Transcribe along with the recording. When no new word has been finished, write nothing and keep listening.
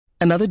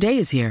Another day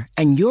is here,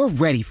 and you're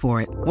ready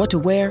for it. What to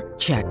wear?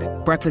 Check.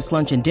 Breakfast,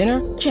 lunch, and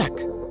dinner? Check.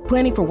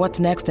 Planning for what's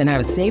next and how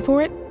to save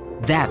for it?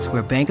 That's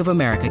where Bank of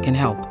America can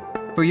help.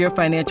 For your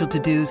financial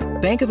to-dos,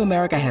 Bank of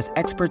America has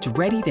experts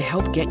ready to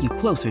help get you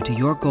closer to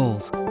your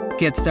goals.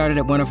 Get started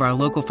at one of our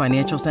local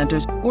financial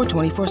centers or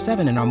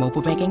 24/7 in our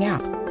mobile banking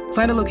app.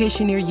 Find a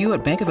location near you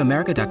at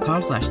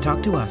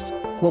bankofamerica.com/talktous.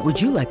 What would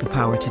you like the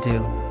power to do?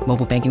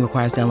 Mobile banking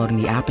requires downloading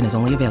the app and is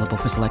only available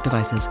for select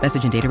devices.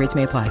 Message and data rates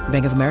may apply.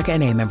 Bank of America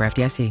N.A., member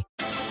FDIC.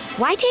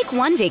 Why take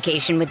one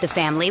vacation with the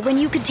family when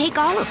you could take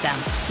all of them?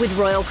 With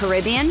Royal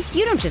Caribbean,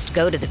 you don't just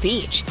go to the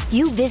beach.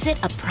 You visit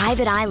a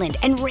private island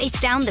and race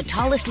down the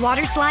tallest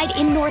water slide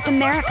in North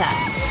America.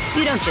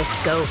 You don't just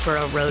go for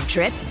a road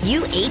trip.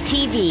 You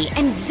ATV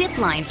and zip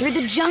line through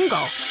the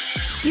jungle.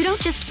 You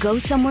don't just go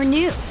somewhere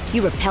new.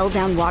 You rappel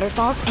down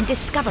waterfalls and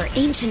discover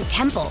ancient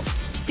temples.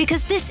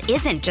 Because this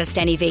isn't just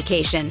any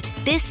vacation.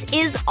 This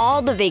is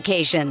all the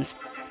vacations.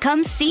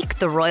 Come seek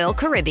the Royal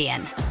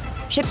Caribbean.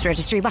 Ships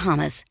Registry,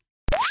 Bahamas.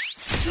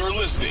 You're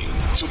listening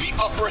to the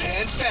Upper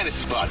Hand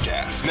Fantasy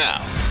Podcast. Now,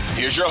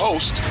 here's your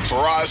host,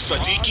 Faraz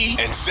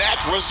Siddiqui and Zach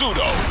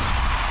Rizzuto.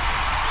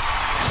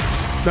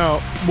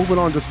 Now, moving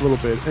on just a little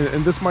bit,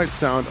 and this might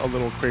sound a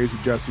little crazy,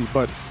 Jesse,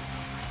 but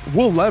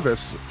Will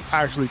Levis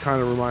actually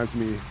kind of reminds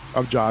me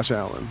of Josh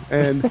Allen.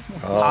 And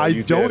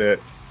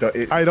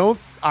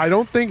I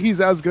don't think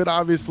he's as good,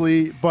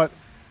 obviously, but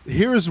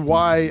here's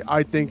why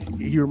I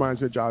think he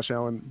reminds me of Josh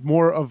Allen,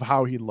 more of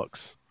how he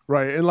looks.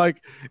 Right. And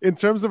like in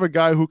terms of a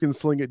guy who can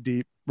sling it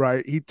deep,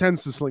 right? He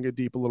tends to sling it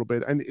deep a little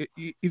bit. And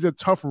he's a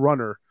tough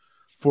runner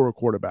for a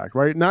quarterback,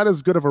 right? Not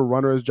as good of a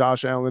runner as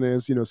Josh Allen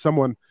is. You know,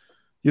 someone,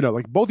 you know,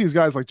 like both these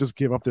guys like just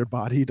give up their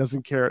body. He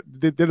doesn't care.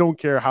 They don't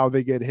care how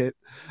they get hit.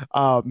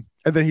 And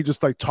then he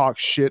just like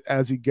talks shit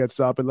as he gets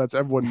up and lets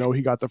everyone know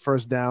he got the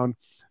first down.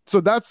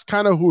 So that's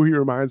kind of who he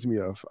reminds me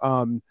of.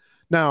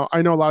 Now,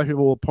 I know a lot of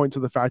people will point to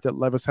the fact that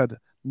Levis had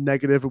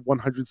negative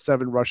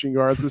 107 rushing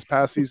yards this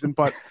past season,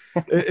 but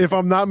if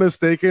I'm not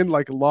mistaken,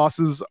 like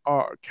losses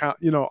are count,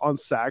 you know, on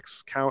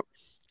sacks count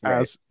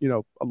as, you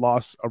know, a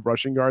loss of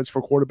rushing yards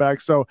for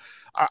quarterbacks. So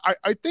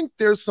I think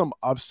there's some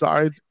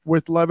upside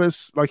with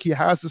Levis. Like he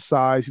has the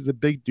size, he's a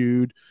big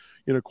dude,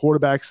 you know,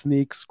 quarterback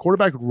sneaks,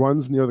 quarterback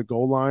runs near the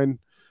goal line.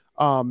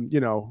 You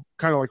know,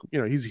 kind of like,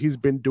 you know, he's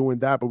been doing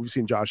that, but we've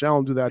seen Josh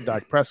Allen do that,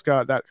 Dak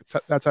Prescott,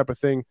 that type of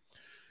thing.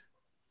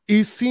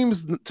 He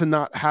seems to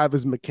not have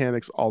his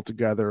mechanics all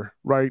together,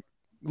 right?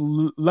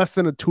 Less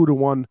than a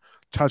 2-to-1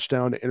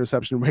 touchdown to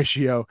interception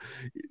ratio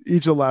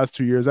each of the last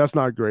 2 years. That's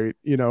not great.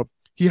 You know,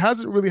 he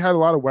hasn't really had a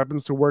lot of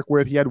weapons to work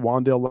with. He had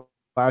Wandale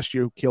last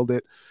year who killed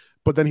it,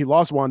 but then he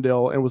lost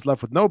Wandale and was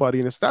left with nobody.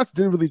 And his stats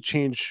didn't really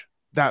change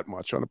that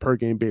much on a per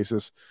game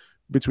basis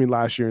between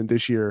last year and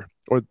this year,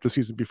 or the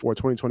season before,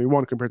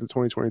 2021 compared to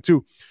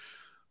 2022.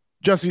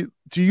 Jesse,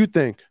 do you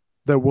think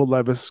that Will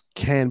Levis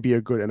can be a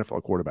good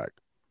NFL quarterback?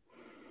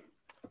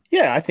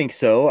 Yeah, I think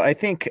so. I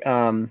think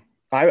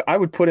I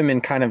would put him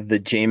in kind of the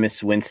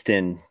Jameis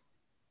Winston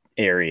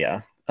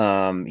area.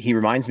 He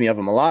reminds me of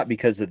him a lot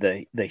because of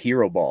the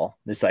hero ball,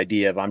 this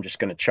idea of I'm just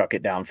going to chuck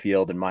it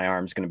downfield and my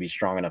arm's going to be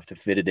strong enough to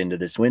fit it into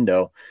this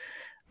window.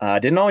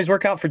 Didn't always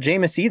work out for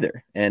Jameis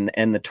either.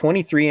 And the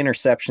 23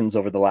 interceptions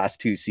over the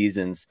last 2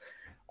 seasons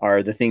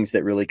are the things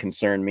that really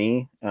concern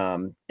me.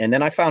 And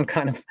then I found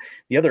kind of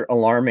the other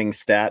alarming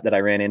stat that I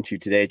ran into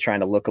today,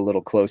 trying to look a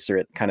little closer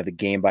at kind of the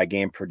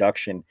game-by-game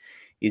production,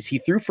 is he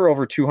threw for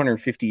over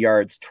 250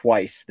 yards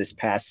twice this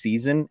past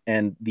season,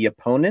 and the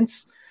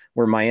opponents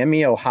were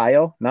Miami,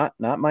 Ohio, not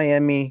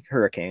Miami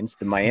Hurricanes,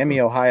 the Miami,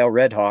 Ohio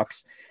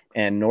Redhawks,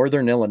 and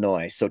Northern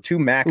Illinois. So 2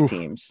 MAC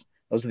teams.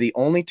 Those are the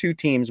only 2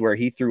 teams where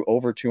he threw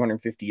over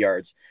 250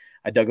 yards.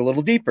 I dug a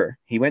little deeper.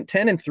 He went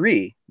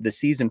 10-3 the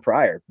season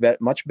prior,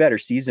 much better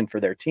season for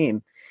their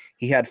team.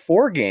 He had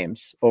 4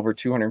 games over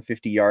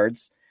 250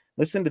 yards.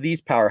 Listen to these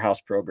powerhouse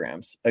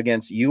programs: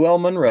 against UL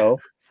Monroe,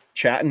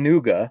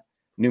 Chattanooga,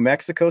 New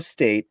Mexico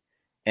State,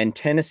 and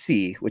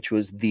Tennessee, which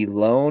was the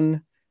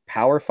lone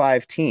Power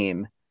 5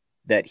 team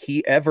that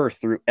he ever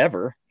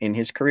in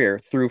his career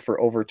threw for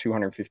over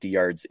 250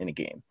 yards in a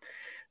game.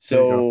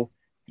 So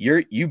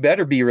you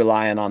better be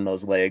relying on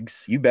those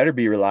legs. You better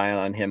be relying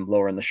on him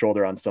lowering the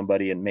shoulder on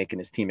somebody and making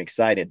his team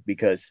excited,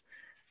 because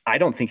I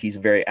don't think he's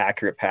a very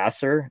accurate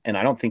passer, and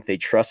I don't think they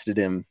trusted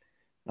him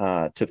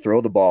to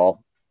throw the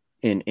ball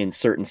in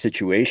certain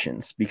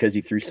situations because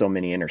he threw so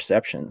many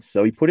interceptions.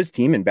 So he put his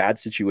team in bad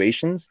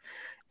situations,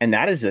 and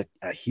that is a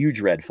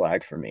huge red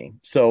flag for me.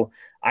 So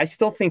I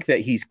still think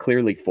that he's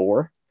clearly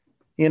 4.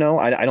 You know,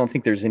 I don't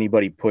think there's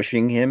anybody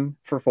pushing him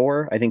for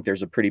 4. I think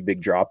there's a pretty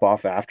big drop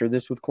off after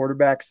this with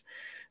quarterbacks.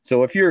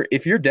 So if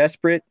you're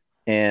desperate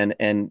and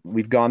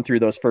we've gone through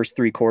those first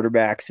 3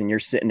 quarterbacks and you're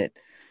sitting at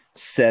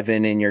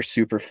 7 in your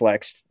super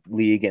flex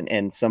league,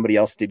 and somebody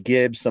else did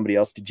Gibbs, somebody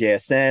else did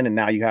JSN, and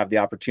now you have the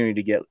opportunity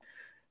to get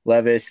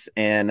Levis,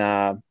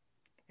 and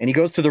he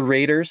goes to the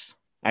Raiders.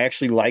 I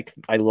actually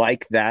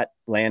like that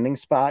landing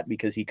spot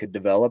because he could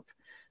develop.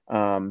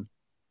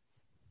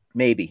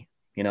 Maybe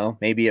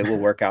it will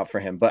work out for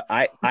him, but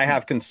I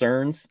have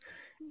concerns.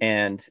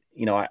 And,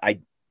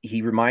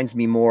 he reminds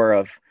me more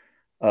of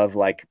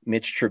like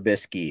Mitch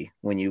Trubisky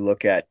when you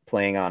look at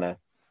playing on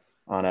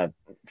a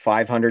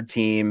 500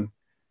 team,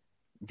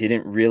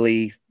 didn't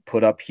really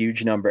put up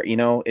huge number.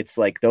 It's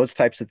like those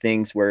types of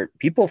things where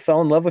people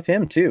fell in love with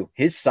him too.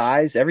 His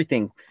size,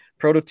 everything,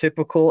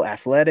 prototypical,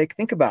 athletic.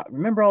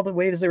 Remember all the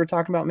ways they were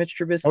talking about Mitch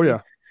Trubisky? Oh yeah.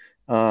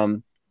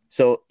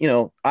 So,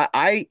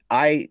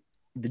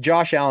 the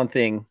Josh Allen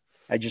thing,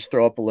 I just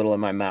throw up a little in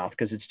my mouth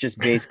because it's just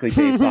basically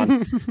based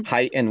on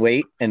height and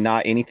weight and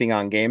not anything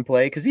on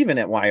gameplay. Because even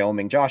at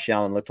Wyoming, Josh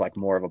Allen looked like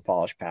more of a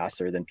polished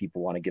passer than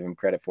people want to give him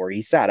credit for.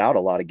 He sat out a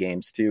lot of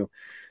games too.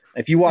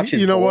 If you watch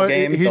his bowl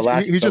game, the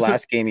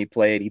last game he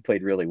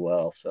played really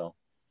well. So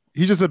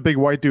he's just a big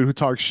white dude who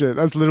talks shit.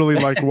 That's literally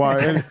like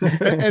why.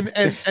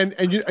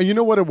 And you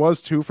know what it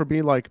was too, for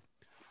being like,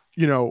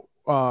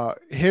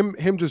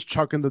 him just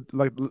chucking the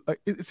like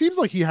it seems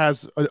like he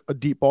has a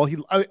deep ball.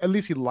 At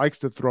least he likes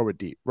to throw it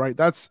deep, right?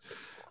 That's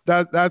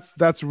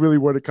really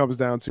what it comes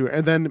down to.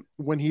 And then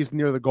when he's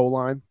near the goal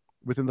line,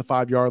 within the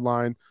 5-yard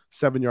line,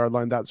 7-yard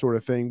line, that sort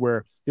of thing,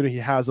 where he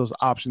has those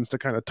options to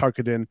kind of tuck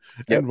it in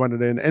and run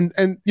it in. And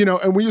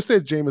when you say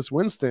Jameis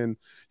Winston,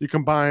 you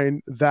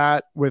combine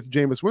that with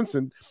Jameis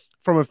Winston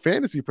from a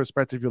fantasy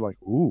perspective, you're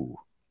like, ooh.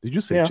 Did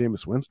you say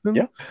Jameis Winston?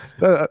 Yeah.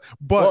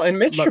 And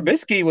Mitch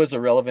Trubisky was a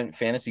relevant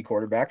fantasy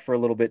quarterback for a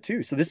little bit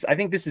too. So I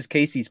think this is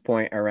Casey's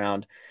point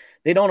around.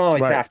 They don't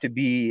always have to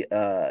be,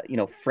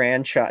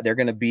 franchise. They're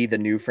going to be the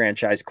new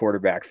franchise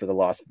quarterback for the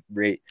Las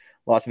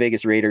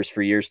Vegas Raiders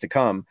for years to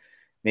come.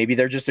 Maybe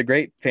they're just a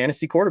great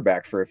fantasy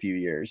quarterback for a few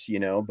years,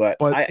 But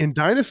in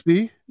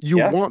Dynasty, you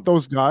want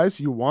those guys.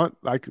 You want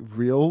like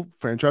real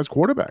franchise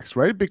quarterbacks,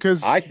 right?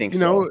 Because I think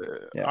so.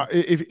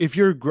 If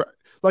you're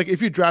like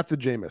if you drafted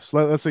Jameis,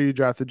 let's say you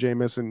drafted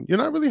Jameis and you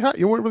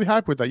weren't really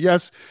happy with that.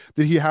 Yes,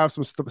 did he have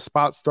some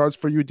spot starts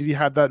for you? Did he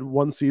have that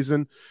one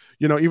season?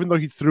 Even though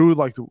he threw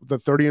like the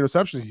 30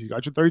 interceptions, he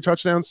got you 30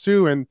 touchdowns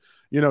too, and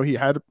he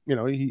had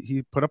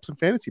he put up some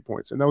fantasy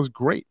points, and that was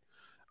great.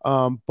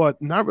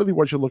 But not really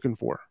what you're looking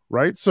for,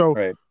 right? So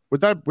with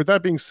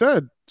that being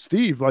said,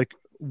 Steve, like,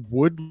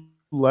 would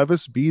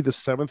Levis be the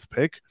 7th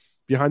pick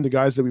behind the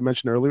guys that we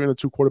mentioned earlier in the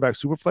 2-quarterback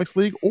superflex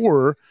league,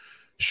 or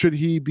should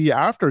he be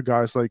after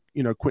guys like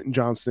Quentin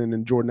Johnston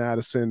and Jordan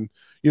Addison,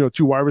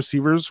 2 wide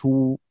receivers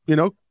who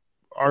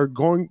are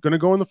going to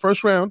go in the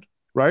first round,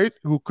 right?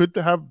 Who could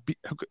have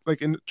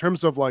like in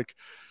terms of like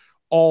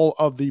all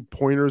of the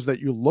pointers that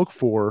you look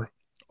for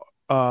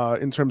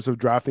in terms of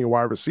drafting a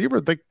wide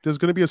receiver, there's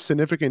going to be a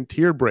significant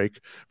tier break,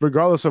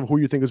 regardless of who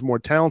you think is more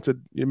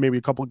talented. Maybe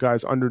a couple of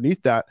guys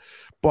underneath that,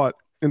 but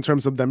in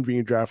terms of them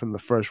being drafted in the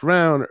first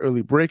round,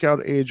 early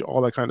breakout age, all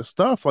that kind of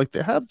stuff, like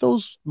they have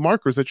those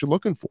markers that you're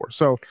looking for.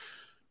 So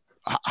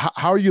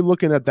how are you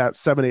looking at that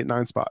 7, 8,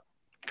 9 spot?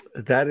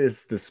 That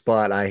is the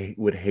spot I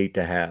would hate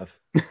to have.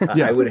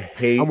 I would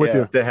hate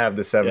to have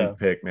the 7th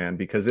pick, man,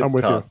 because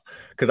it's tough.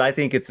 Because I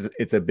think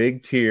it's a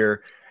big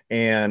tier,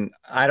 and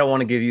I don't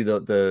want to give you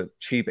the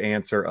cheap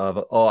answer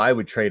of, I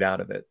would trade out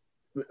of it.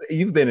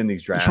 You've been in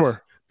these drafts.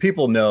 Sure.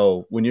 People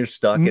know when you're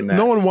stuck in that.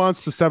 No one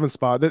wants the 7th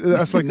spot.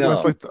 That's like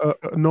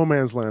no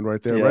man's land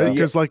right there, right?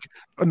 Because like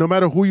no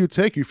matter who you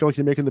take, you feel like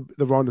you're making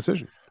the wrong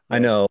decision. I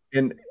know.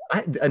 And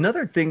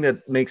another thing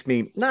that makes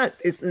me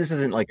this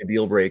isn't like a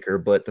deal breaker,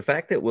 but the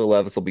fact that Will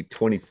Levis will be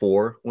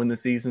 24 when the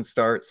season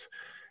starts,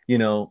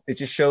 it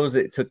just shows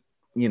that it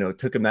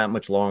took him that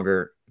much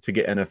longer to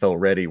get NFL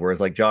ready. Whereas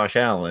like Josh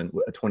Allen,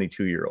 a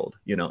 22-year-old,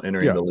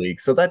 entering the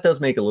league. So that does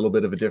make a little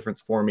bit of a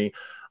difference for me.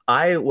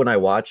 When I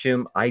watch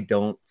him, I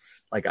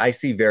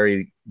see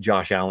very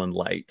Josh Allen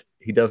light.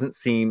 He doesn't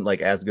seem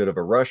like as good of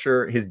a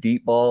rusher. His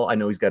deep ball, I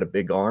know he's got a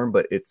big arm,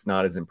 but it's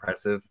not as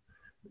impressive,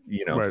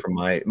 from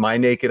my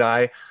naked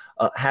eye.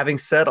 Having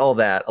said all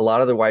that, a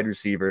lot of the wide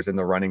receivers and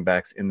the running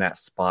backs in that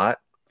spot,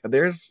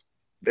 there's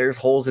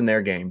holes in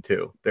their game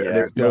too.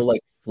 There's no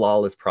like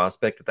flawless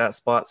prospect at that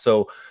spot.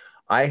 So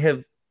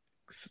I've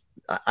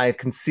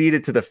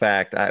conceded to the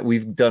fact that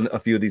we've done a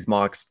few of these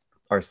mocks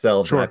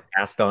ourselves. Sure. And I've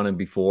passed on him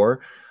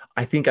before.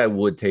 I think I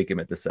would take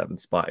him at the 7th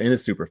spot in a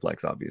super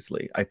flex.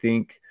 Obviously, I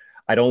think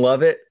I don't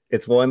love it.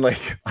 It's one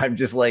like I'm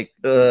just like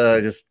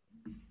I'll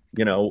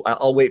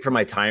wait for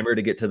my timer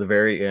to get to the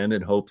very end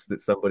in hopes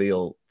that somebody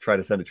will try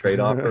to send a trade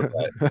offer.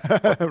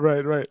 But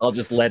right. I'll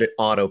just let it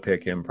auto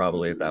pick him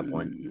probably at that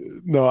point.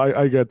 No,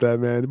 I get that,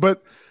 man.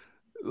 But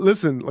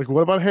listen, like,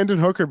 what about Hendon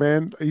Hooker,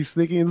 man? He's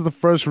sneaking into the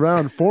first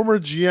round. Former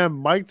GM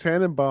Mike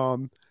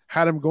Tannenbaum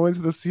had him going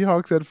to the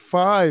Seahawks at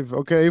 5.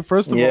 Okay,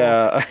 first of all,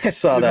 I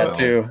saw that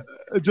too.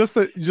 Just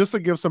to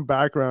give some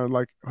background,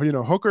 like,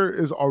 Hooker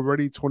is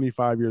already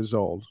 25 years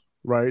old,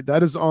 right?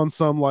 That is on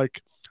some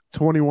like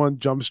 21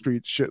 Jump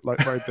Street shit,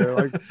 like right there.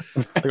 Like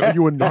are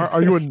you a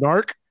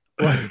narc?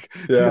 Like,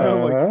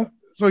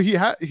 so he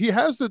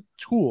has the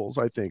tools,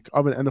 I think,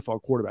 of an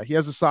NFL quarterback. He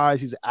has the size,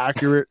 he's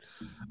accurate,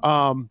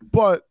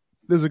 but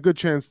there's a good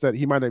chance that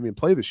he might not even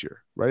play this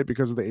year, right?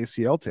 Because of the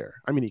ACL tear.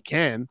 I mean, he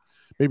can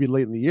maybe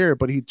late in the year,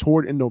 but he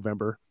toured in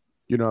November,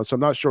 so I'm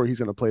not sure he's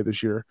going to play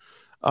this year.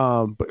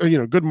 But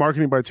good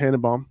marketing by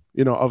Tannenbaum,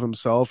 of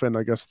himself and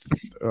I guess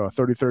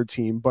 33rd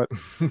team. But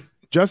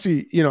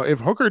Jesse, if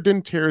Hooker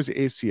didn't tear his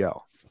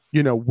ACL,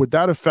 would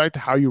that affect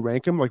how you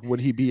rank him? Like, would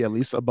he be at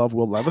least above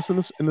Will Levis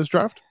in this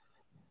draft?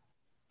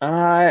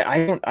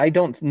 I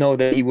don't know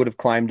that he would have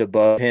climbed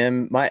above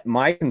him.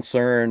 My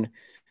concern,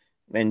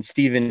 and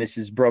Steven, this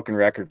is broken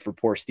record for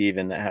poor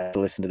Steven that had to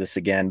listen to this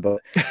again,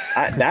 but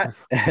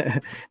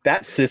that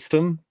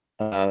system,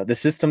 the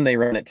system they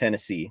run at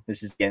Tennessee,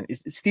 this is again,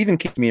 Steven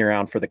keeps me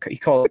around for he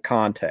called it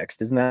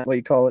context. Isn't that what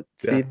you call it,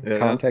 Steve? Yeah.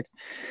 Context.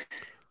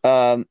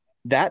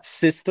 That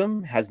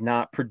system has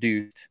not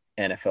produced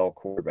NFL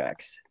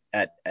quarterbacks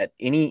at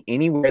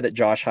anywhere that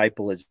Josh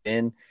Heupel has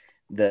been.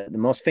 The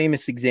most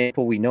famous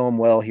example, we know him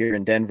well here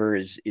in Denver,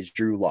 is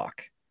Drew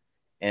Lock.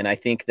 And I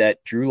think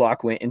that Drew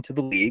Lock went into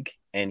the league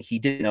and he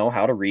didn't know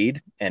how to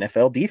read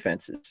NFL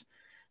defenses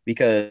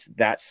because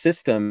that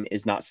system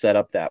is not set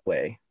up that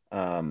way.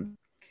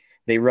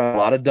 They run a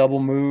lot of double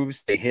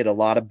moves. They hit a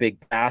lot of big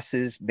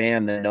passes.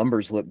 Man, the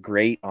numbers look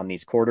great on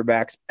these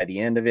quarterbacks by the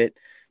end of it.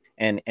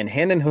 And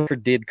Hendon Hooker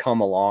did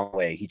come a long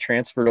way. He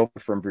transferred over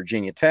from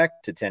Virginia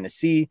Tech to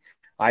Tennessee.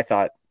 I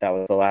thought that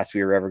was the last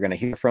we were ever going to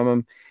hear from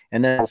him.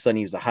 And then all of a sudden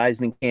he was a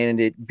Heisman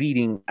candidate,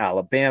 beating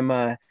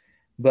Alabama.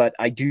 But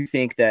I do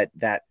think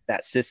that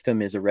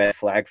system is a red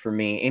flag for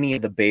me. Any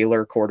of the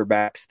Baylor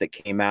quarterbacks that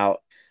came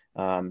out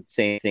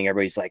saying anything,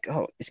 everybody's like,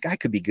 oh, this guy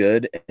could be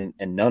good.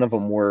 And none of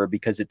them were,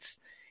 because it's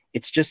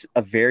just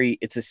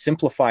it's a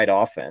simplified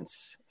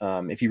offense.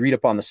 If you read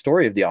up on the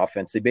story of the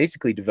offense, they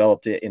basically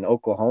developed it in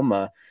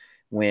Oklahoma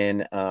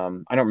when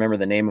I don't remember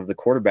the name of the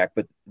quarterback,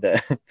 but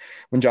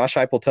when Josh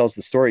Heupel tells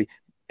the story,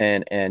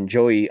 and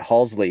Joey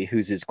Halsley,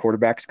 who's his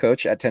quarterbacks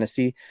coach at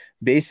Tennessee,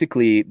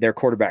 basically their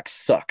quarterbacks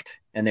sucked.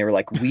 And they were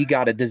like, we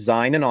got to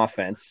design an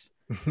offense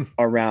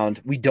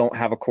around, we don't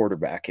have a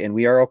quarterback and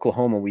we are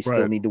Oklahoma. We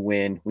still need to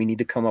win. We need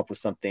to come up with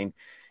something.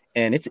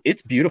 And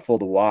it's beautiful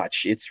to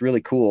watch. It's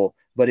really cool,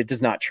 but it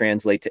does not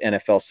translate to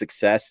NFL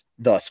success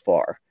thus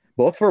far,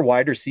 both for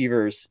wide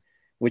receivers,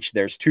 which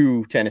there's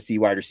 2 Tennessee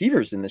wide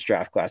receivers in this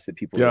draft class that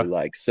people really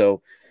like.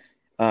 So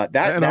I'm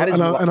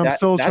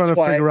still trying to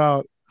figure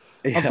out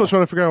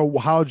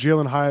how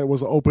Jalen Hyatt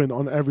was open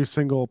on every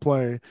single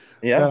play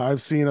that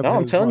I've seen.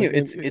 I'm telling you,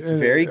 it's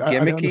very gimmicky. I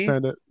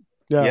understand it.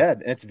 Yeah.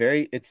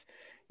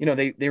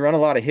 They run a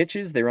lot of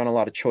hitches. They run a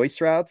lot of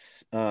choice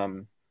routes.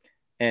 And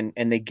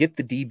they get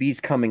the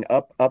DBs coming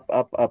up,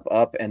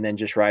 and then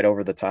just right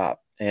over the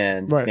top.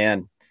 And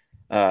man,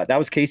 that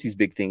was Casey's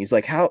big thing. He's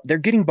like, how they're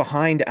getting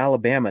behind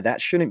Alabama. That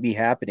shouldn't be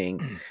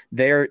happening.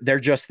 They're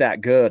just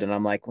that good. And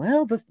I'm like,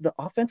 well, the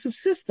offensive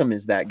system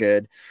is that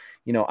good.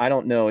 I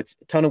don't know. It's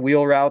a ton of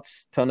wheel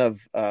routes, ton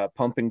of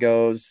pump and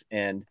goes.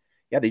 And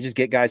they just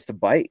get guys to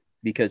bite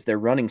because they're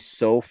running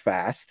so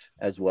fast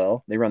as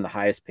well. They run the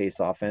highest pace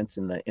offense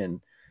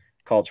in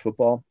college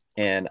football.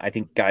 And I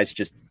think guys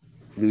just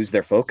lose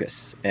their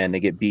focus and they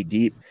get beat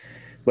deep.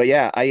 But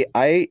yeah,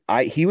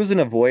 he was an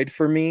avoid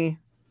for me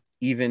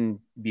even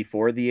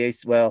before the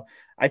ACL. Well,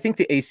 I think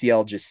the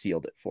ACL just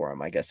sealed it for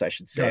him, I guess I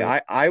should say. Yeah.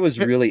 I was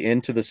really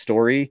into the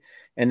story.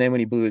 And then when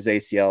he blew his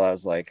ACL, I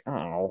was like,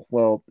 oh,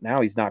 well,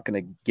 now he's not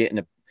going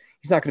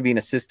to be in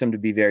a system to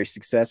be very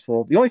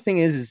successful. The only thing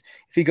is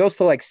if he goes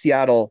to like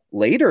Seattle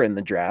later in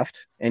the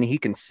draft and he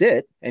can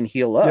sit and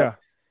heal up,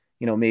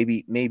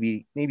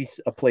 maybe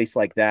a place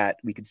like that,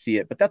 we could see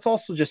it. But that's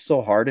also just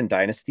so hard in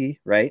Dynasty,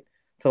 right?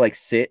 To like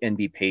sit and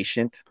be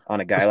patient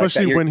on a guy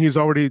especially like that. when he's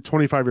already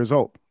 25 years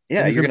old.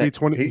 Yeah, he's going to be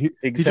 20.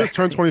 He just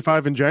turned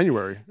 25 in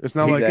January. It's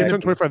not like he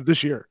turned 25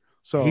 this year.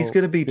 So he's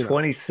going to be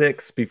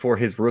 26 before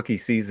his rookie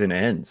season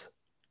ends.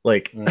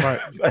 Like, he's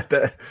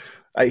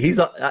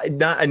not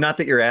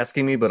that you're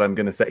asking me, but I'm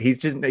going to say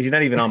he's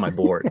not even on my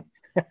board.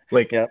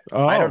 Like,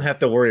 I don't have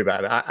to worry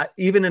about it.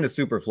 Even in a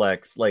super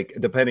flex, like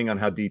depending on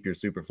how deep your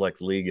super flex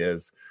league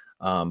is.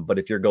 But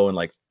if you're going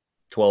like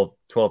 12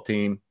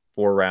 team,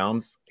 4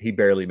 rounds, he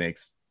barely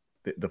makes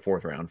the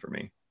 4th round for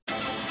me.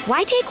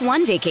 Why take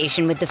one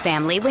vacation with the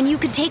family when you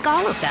could take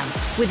all of them?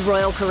 With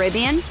Royal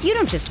Caribbean, you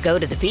don't just go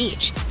to the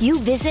beach. You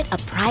visit a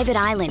private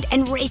island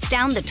and race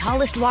down the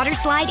tallest water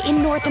slide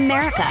in North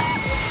America.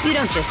 You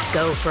don't just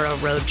go for a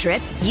road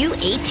trip. You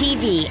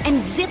ATV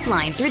and zip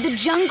line through the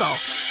jungle.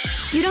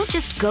 You don't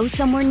just go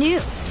somewhere new.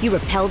 You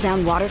rappel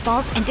down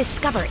waterfalls and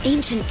discover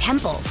ancient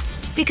temples.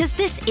 Because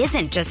this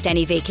isn't just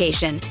any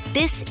vacation.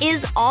 This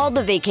is all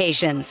the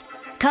vacations.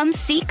 Come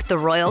seek the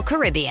Royal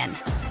Caribbean.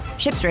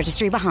 Ships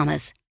Registry,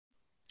 Bahamas.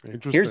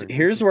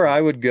 Here's where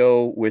I would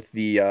go with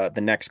the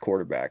next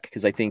quarterback,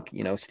 because I think,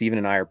 Steven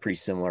and I are pretty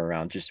similar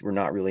around just we're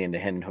not really into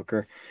Hendon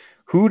Hooker.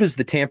 Who does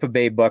the Tampa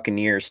Bay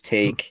Buccaneers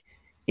take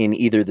in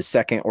either the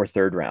 2nd or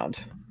 3rd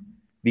round?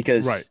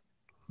 Because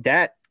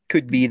that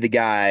could be the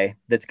guy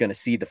that's going to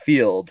see the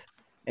field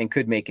and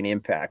could make an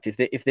impact.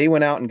 If they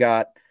went out and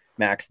got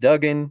Max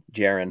Duggan,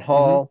 Jaron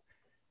Hall,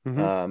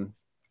 I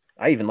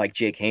even like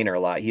Jake Haener a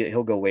lot.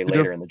 He'll go way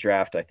later in the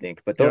draft, I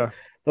think. But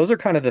those are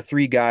kind of the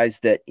 3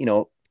 guys that,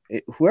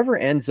 whoever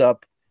ends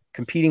up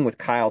competing with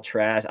Kyle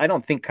Trask, I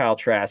don't think Kyle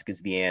Trask is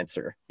the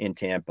answer in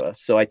Tampa.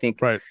 So I think,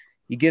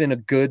 you get in a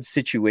good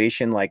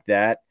situation like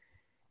that.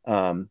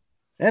 And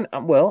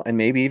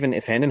maybe even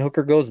if Hendon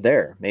Hooker goes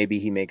there, maybe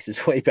he makes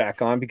his way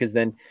back on, because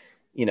then,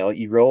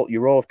 you roll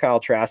with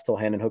Kyle Trask till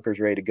Hendon Hooker's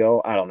ready to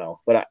go. I don't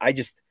know, but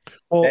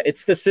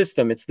it's the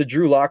system. It's the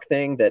Drew Lock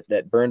thing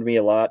that burned me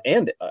a lot,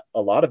 and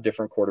a lot of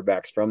different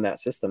quarterbacks from that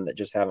system that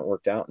just haven't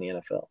worked out in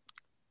the NFL.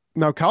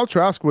 Now, Kyle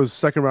Trask was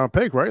second round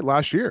pick, right?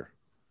 Last year,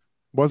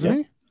 wasn't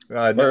he?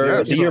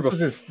 The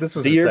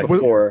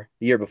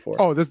year before.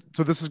 Oh, this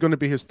is going to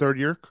be his third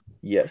year.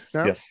 Yes.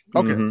 Now? Yes.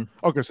 Okay.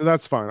 Mm-hmm. Okay. So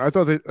that's fine. I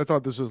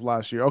thought this was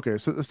last year. Okay.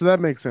 So that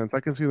makes sense. I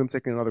can see them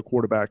taking another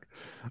quarterback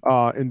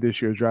in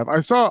this year's draft.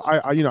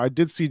 I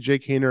did see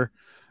Jake Haener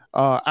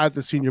at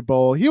the Senior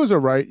Bowl. He was all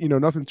right.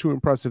 Nothing too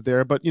impressive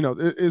there, but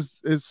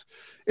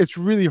it's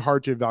really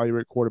hard to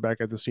evaluate quarterback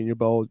at the Senior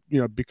Bowl.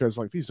 Because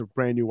like these are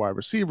brand new wide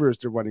receivers.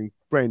 They're running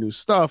brand new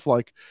stuff.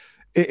 Like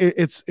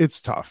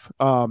it's tough.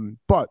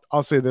 But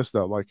I'll say this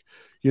though, like,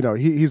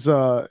 he's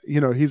an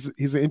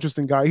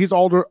interesting guy. He's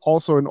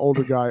also an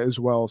older guy as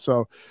well.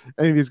 So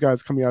any of these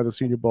guys coming out of the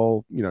Senior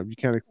Bowl, you're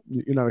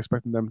not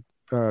expecting them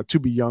to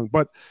be young.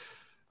 But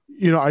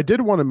I did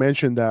want to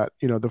mention that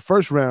the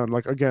first round,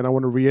 like, again, I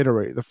want to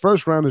reiterate, the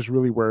first round is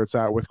really where it's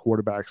at with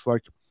quarterbacks.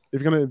 Like, if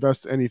you're going to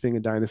invest anything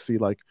in Dynasty,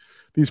 like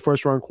these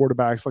first round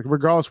quarterbacks, like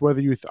regardless whether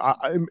in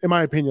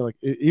my opinion, like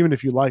even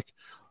if you like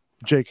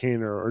Jake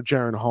Haener or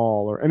Jaron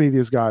Hall or any of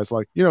these guys,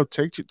 like,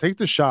 take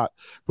the shot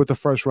with the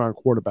first round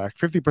quarterback.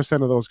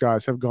 50% of those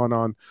guys have gone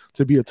on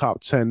to be a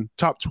top 10,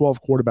 top 12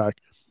 quarterback,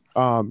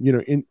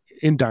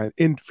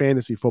 in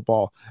fantasy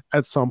football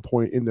at some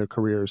point in their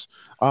careers.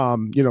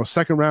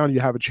 Second round, you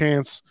have a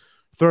chance.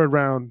 Third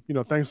round,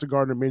 thanks to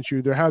Gardner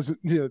Minshew,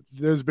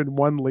 there's been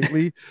one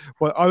lately,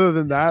 but other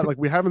than that, like,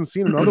 we haven't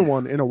seen another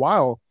one in a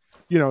while.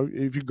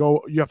 If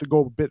you have to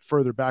go a bit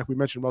further back. We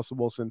mentioned Russell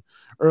Wilson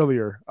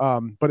earlier.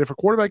 But if a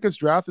quarterback gets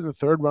drafted in the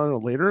third round or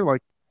later,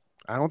 like,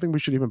 I don't think we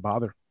should even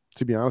bother,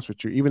 to be honest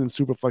with you. Even in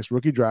Superflex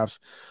rookie drafts,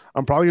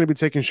 I'm probably going to be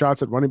taking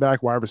shots at running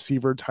back, wide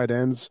receiver, tight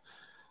ends.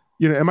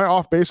 Am I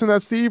off base on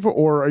that, Steve,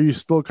 or are you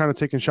still kind of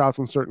taking shots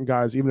on certain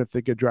guys, even if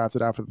they get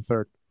drafted after the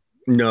third?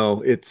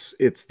 No, it's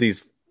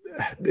these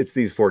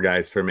four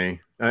guys for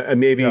me.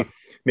 Maybe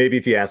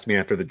if you ask me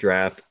after the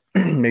draft,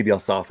 maybe I'll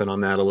soften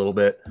on that a little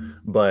bit,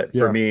 but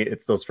for me,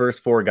 it's those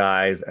first four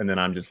guys, and then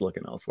I'm just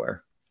looking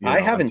elsewhere. I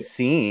haven't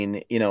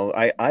seen,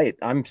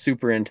 I'm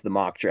super into the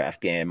mock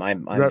draft game.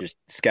 I'm just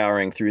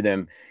scouring through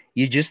them.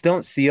 You just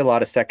don't see a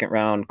lot of second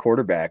round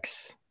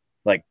quarterbacks,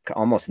 like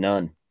almost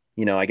none.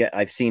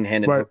 I've seen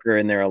Hendon Hooker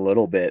in there a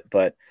little bit,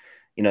 but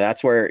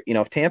that's where,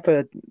 if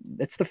Tampa,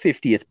 it's the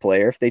 50th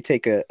player. If they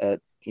take a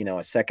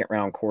second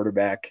round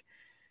quarterback,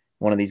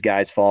 one of these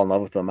guys fall in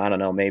love with them, I don't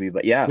know, maybe,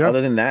 but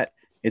other than that,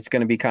 it's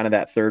going to be kind of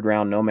that third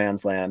round no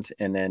man's land.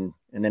 And then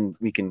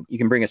you can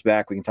bring us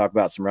back. We can talk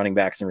about some running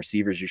backs and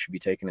receivers you should be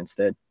taking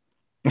instead.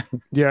 I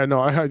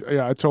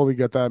totally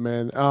get that,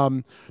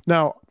 man.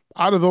 Now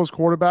out of those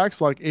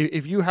quarterbacks, like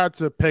if you had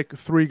to pick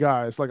three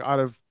guys, like out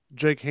of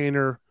Jake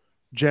Haener,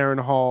 Jaron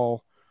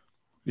Hall,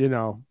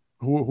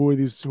 who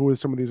are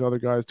some of these other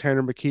guys?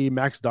 Tanner McKee,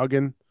 Max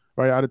Duggan,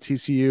 right, out of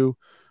TCU,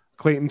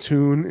 Clayton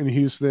Tune in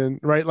Houston,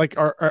 right? Like,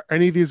 are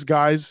any of these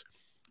guys,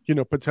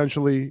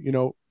 potentially,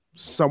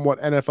 somewhat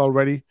NFL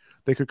ready?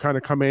 They could kind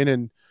of come in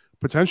and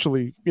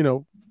potentially,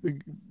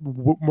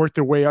 work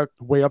their way up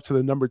to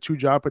the number 2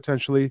 job,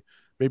 potentially.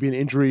 Maybe an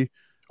injury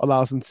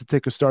allows them to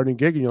take a starting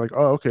gig, and you're like,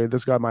 oh, okay,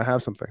 this guy might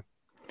have something.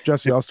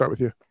 Jesse, I'll start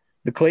with you.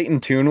 The Clayton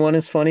Tune one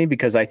is funny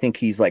because I think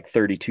he's like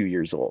 32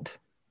 years old.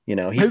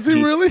 Is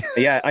he really?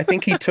 Yeah, I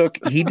think he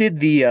did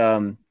the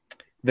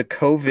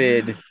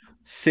COVID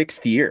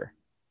 6th year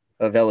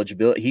of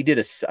eligibility.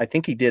 I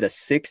think he did a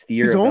 6th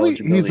year of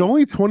eligibility. He's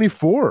only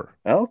 24.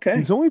 Okay.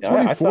 He's only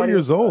 24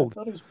 years old. I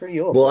thought he was pretty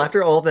old. Well,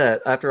 after all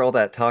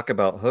that talk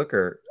about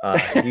Hooker,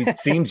 he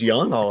seems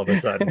young all of a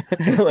sudden.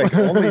 Like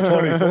only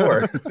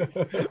 24.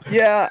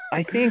 Yeah,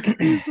 I think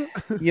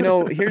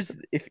here's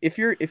if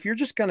you're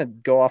just gonna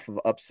go off of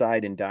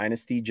upside in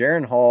Dynasty,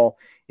 Jaron Hall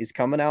is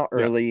coming out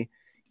early. Yeah.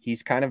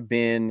 He's kind of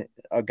been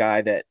a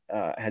guy that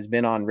has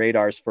been on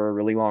radars for a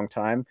really long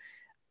time.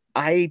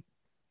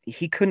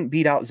 He couldn't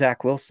beat out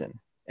Zach Wilson,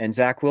 and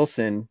Zach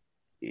Wilson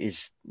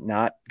is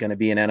not going to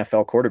be an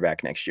NFL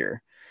quarterback next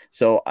year.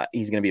 So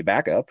he's going to be a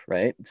backup,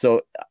 right?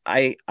 So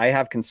I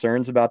have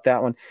concerns about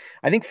that one.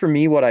 I think for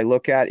me, what I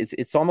look at is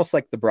it's almost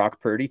like the Brock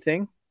Purdy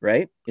thing,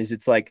 right?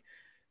 It's like,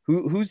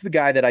 who's the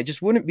guy that I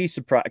just wouldn't be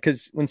surprised?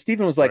 Because when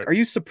Steven was like, are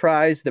you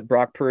surprised that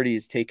Brock Purdy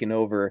is taken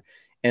over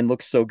and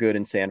looks so good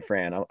in San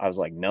Fran? I was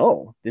like,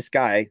 no, this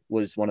guy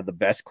was one of the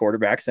best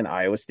quarterbacks in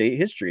Iowa State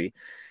history.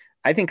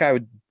 I think I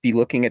would be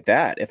looking at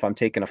that if I'm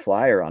taking a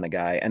flyer on a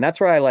guy. And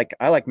that's where I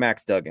like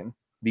Max Duggan,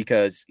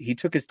 because he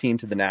took his team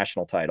to the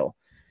national title,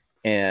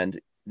 and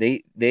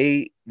they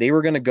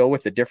were going to go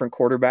with a different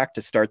quarterback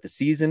to start the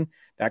season.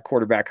 That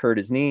quarterback hurt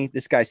his knee.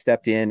 This guy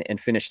stepped in and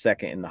finished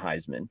second in the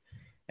Heisman.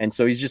 And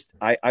so he's just,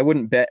 I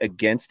wouldn't bet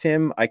against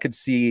him. I could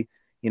see,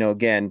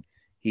 again,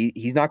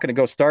 he's not going to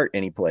go start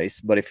any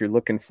place, but if you're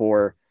looking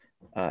for,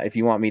 if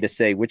you want me to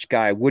say which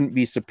guy wouldn't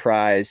be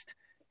surprised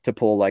to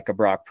pull like a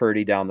Brock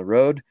Purdy down the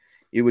road,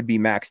 it would be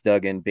Max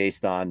Duggan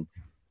based on,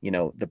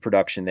 the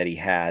production that he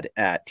had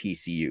at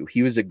TCU.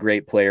 He was a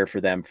great player for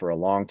them for a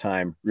long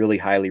time, really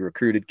highly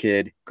recruited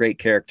kid, great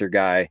character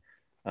guy.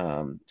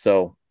 And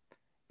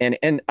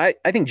I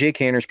think Jake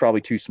Haener's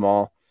probably too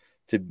small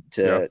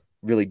to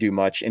really do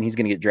much, and he's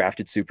going to get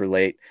drafted super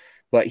late,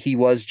 but he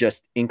was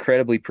just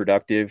incredibly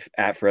productive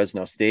at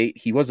Fresno State.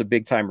 He was a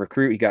big time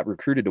recruit. He got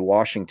recruited to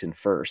Washington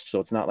first. So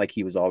it's not like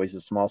he was always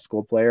a small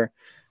school player.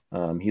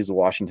 He was a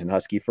Washington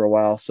Husky for a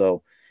while.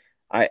 So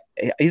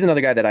he's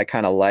another guy that I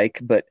kind of like,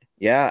 but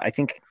yeah, I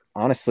think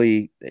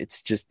honestly,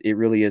 it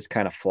really is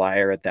kind of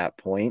flyer at that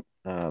point.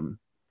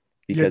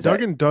 Because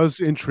Duggan does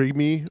intrigue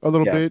me a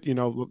little bit,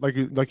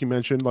 like you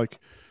mentioned, like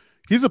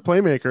he's a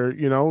playmaker,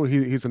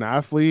 he's an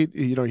athlete,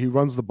 he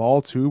runs the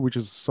ball too, which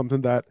is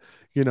something that,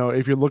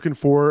 if you're looking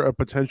for a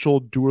potential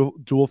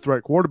dual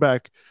threat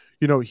quarterback,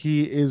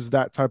 he is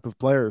that type of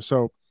player.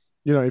 So,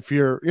 if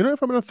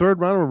I'm in a third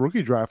round of a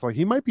rookie draft, like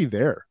he might be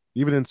there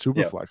even in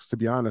Superflex, to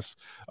be honest,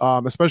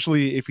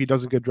 especially if he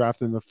doesn't get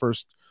drafted in the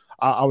first,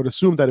 I would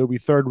assume that it would be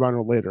third round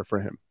or later for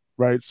him.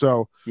 Right.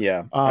 So,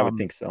 I would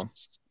think so.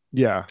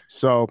 Yeah.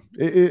 So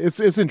it's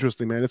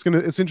interesting, man.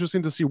 It's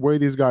interesting to see where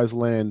these guys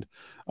land,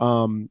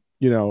 and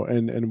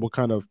we'll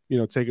kind of,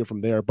 take it from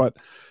there. But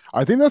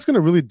I think that's going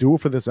to really do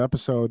it for this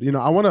episode.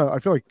 I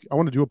feel like I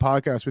want to do a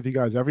podcast with you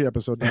guys every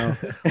episode now.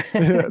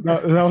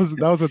 that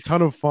was a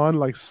ton of fun,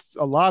 like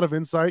a lot of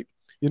insight,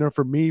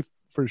 for me,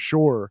 for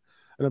sure.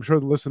 And I'm sure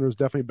the listeners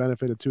definitely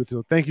benefited too.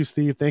 So thank you,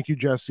 Steve. Thank you,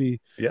 Jesse.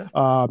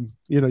 Yeah.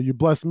 You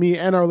blessed me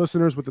and our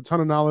listeners with a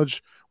ton of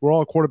knowledge. We're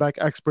all quarterback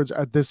experts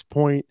at this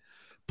point.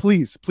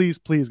 Please,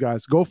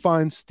 guys, go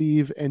find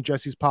Steve and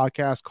Jesse's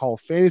podcast called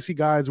Fantasy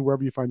Guides,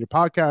 wherever you find your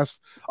podcasts.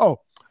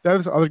 Oh,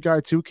 there's the other guy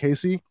too,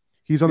 Casey.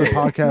 He's on the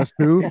podcast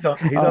too. He's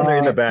on there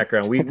in the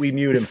background. We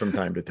mute him from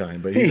time to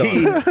time, but he's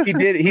on.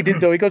 He did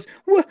though. He goes,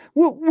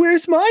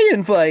 where's my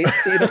invite?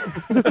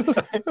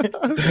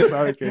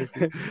 Sorry,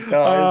 Casey.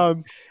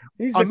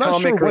 He's the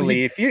comic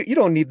relief. You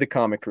don't need the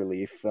comic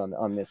relief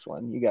on this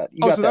one. You got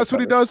so that's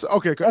what he does.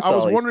 Okay, I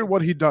was wondering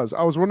what he does.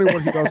 I was wondering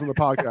what he does on the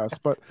podcast,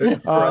 but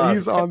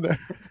he's on there.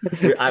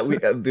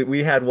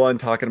 We had one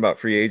talking about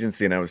free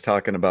agency, and I was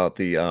talking about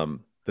the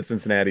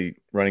Cincinnati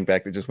running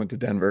back that just went to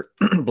Denver,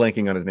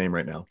 blanking on his name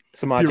right now.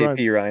 Samaje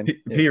Perine.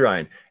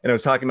 Perine. And I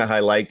was talking about how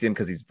I liked him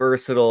because he's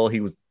versatile.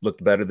 He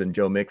looked better than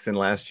Joe Mixon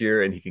last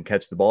year, and he can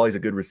catch the ball. He's a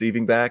good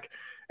receiving back.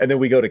 And then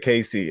we go to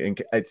Casey,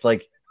 and it's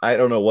like, I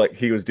don't know what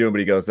he was doing, but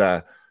he goes,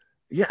 I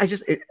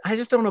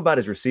just don't know about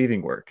his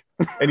receiving work.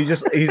 And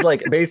he's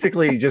like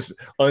basically just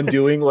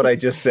undoing what I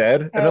just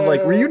said. And I'm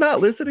like, were you not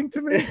listening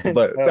to me?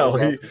 But no,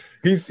 awesome.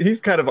 he's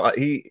kind of,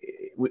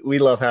 we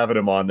love having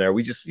him on there.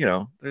 We just,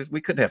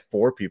 we couldn't have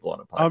 4 people on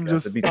a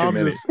podcast. It'd be too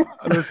many.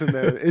 Listen,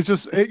 man, it's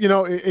just,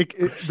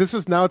 this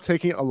is now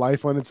taking a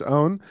life on its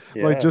own,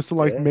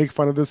 make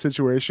fun of this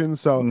situation.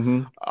 So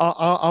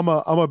I'm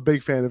a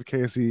big fan of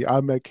Casey. I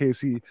met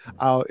Casey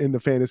out in the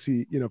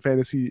fantasy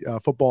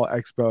football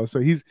expo. So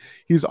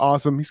he's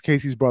awesome. He's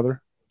Casey's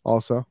brother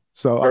also.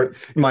 So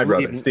my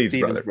brother, Steve's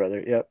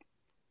brother. Yep.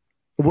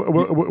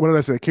 What did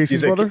I say?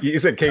 Casey's brother? You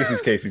said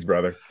Casey's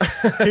brother.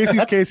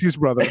 Casey's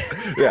brother.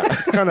 Yeah,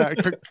 it's kind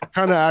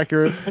of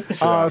accurate.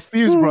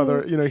 Steve's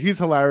brother, he's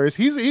hilarious.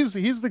 He's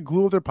the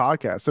glue of their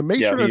podcast. So make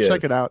sure to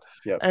check it out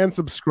and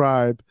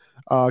subscribe.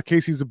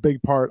 Casey's a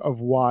big part of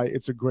why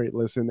it's a great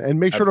listen. And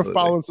make sure to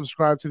follow and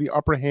subscribe to the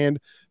Upper Hand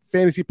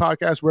Fantasy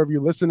Podcast wherever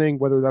you're listening,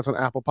 whether that's on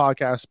Apple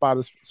Podcasts,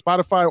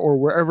 Spotify, or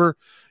wherever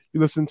you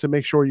listen, to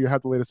make sure you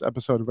have the latest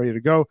episode ready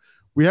to go.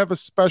 We have a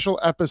special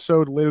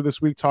episode later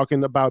this week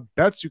talking about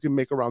bets you can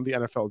make around the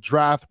NFL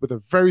draft with a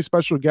very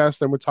special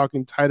guest. And we're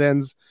talking tight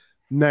ends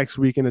next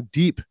week in a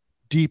deep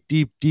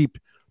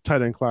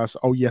tight end class.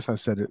 Oh, yes, I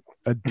said it.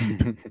 A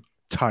deep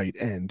tight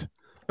end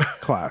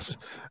class.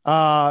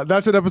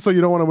 That's an episode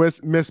you don't want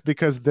to miss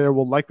because there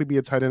will likely be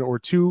a tight end or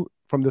 2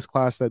 from this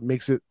class that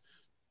makes it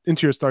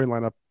into your starting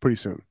lineup pretty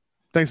soon.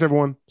 Thanks,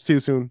 everyone. See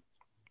you soon.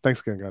 Thanks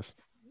again, guys.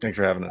 Thanks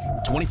for having us.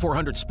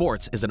 2400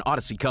 Sports is an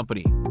Odyssey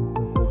company.